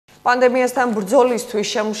პანდემიასთან ბრძოლისთვის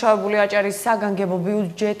შემუშავებული აჭარის საგანგებო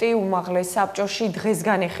ბიუჯეტი უმაღლეს საბჭოში დღეს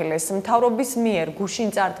განიხილეს. მთავრობის მიერ გუშინ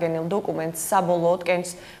წარდგენილ დოკუმენტს საბოლოოდ კენს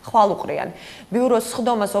ხვალუყრიან. ბიუროს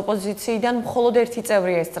სხდომას ოპოზიციიდან მხოლოდ ერთი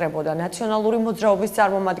წევრი ესწრებოდა. ნაციონალური მოძრაობის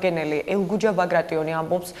წარმომადგენელი ელგუჯა ბაგრატიონი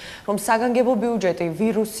ამბობს, რომ საგანგებო ბიუჯეტი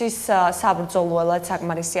ვირუსის საბრძოლველად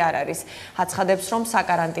საკმარისი არ არის. აცხადებს, რომ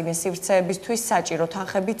საკარანტინო სივრცეებისთვის საჭირო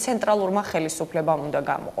თანხები ცენტრალურმა ხელისუფლებამ უნდა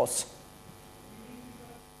გამოყოს.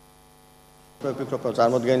 ვფიქრობ, რომ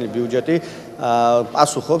წარმოდგენილი ბიუჯეტი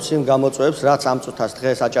პასუხობს იმ გამოწვევებს, რაც ამ წუთას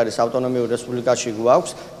დღეს აჭარის ავტონომიურ რესპუბლიკაში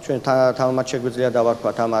გვაქვს. ჩვენ თამამად შეგვიძლია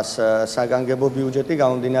დავარქვათ ამას საგანგებო ბიუჯეტი,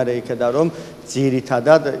 გამომდინარე იქედან, რომ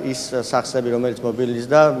ძირითადად ის სახსები, რომელიც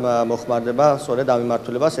მობილიზდა, მოხმარდება სწორედ ამ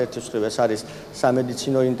მიმართულებას. ერთი მხრივ ეს არის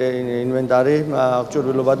სამედიცინო ინვენტარი,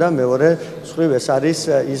 აღჭურვილობა და მეორე მხრივ ეს არის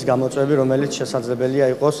ის გამოწვევები, რომელიც შესაძლებელია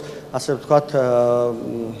იყოს, ასე ვთქვათ,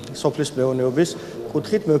 სოფლის მეურნეობის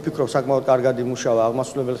კუთხით. მე ვფიქრობ, საკმაოდ კარგად იმუშავა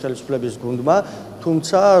აღმასრულებელი ხელისუფლების გუნდმა,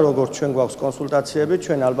 თუმცა როგორც ჩვენ გვაქვს კონსულტაციები,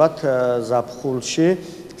 ჩვენ ალბათ ზაფხულში,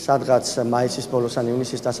 სადღაც მაისის ბოლოს ან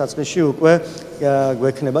ივნისის დასაწყისში უკვე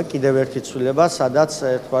გვექნება კიდევ ერთი ცვლილება, სადაც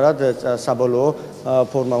ერთგვარად საბოლოო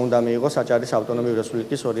ფორმა უნდა მიიღოს აჭარის ავტონომიური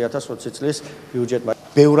რესპუბლიკის 2020 წლის ბიუჯეტმა.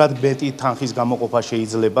 ბევრად მეტი თანხის გამოყოფა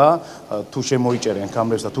შეიძლება თუ შემოიჭერენ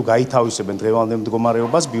კამრებს და თუ გაითავისებენ დღევანდელ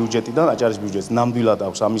მდგომარეობას ბიუჯეტიდან აჭარის ბიუჯეტს ნამდვილად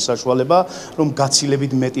აქვს ამის საშუალება რომ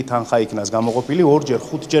გაცილებით მეტი თანხა იქნას გამოყოფილი 2-ჯერ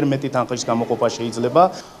 5-ჯერ მეტი თანხის გამოყოფა შეიძლება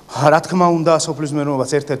რა თქმა უნდა სოფლის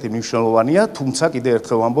მეურნეობაც ერთ-ერთი მნიშვნელოვანია თუმცა კიდე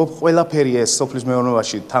ერთხელ ვამბობ ყველაფერი ეს სოფლის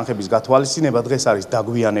მეურნეობაში თანხების გათვალისწინება დღეს არის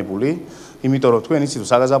დაგვიანებული იმიტომ რომ თქვენ იცით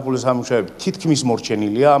საგაზაფხულო სამუშაოები თითქმის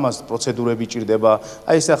მორჩენილია ამას პროცედურები ჭირდება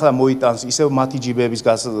აი ეს ახლა მოიტანს ისევ მათი ჯიბების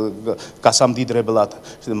გასამდიდრებლად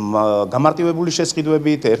გამარტივებული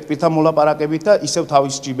შესყიდვებით ერთპირთა მოლაპარაკებით და ისევ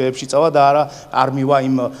თავის ჯიბეებში წავა და არ მივა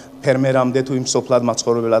იმ ფერმერამდე თუ იმ სოფლად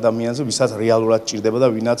მაცხოვრებელ ადამიანზე ვისაც რეალურად ჭირდება და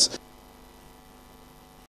ვინაც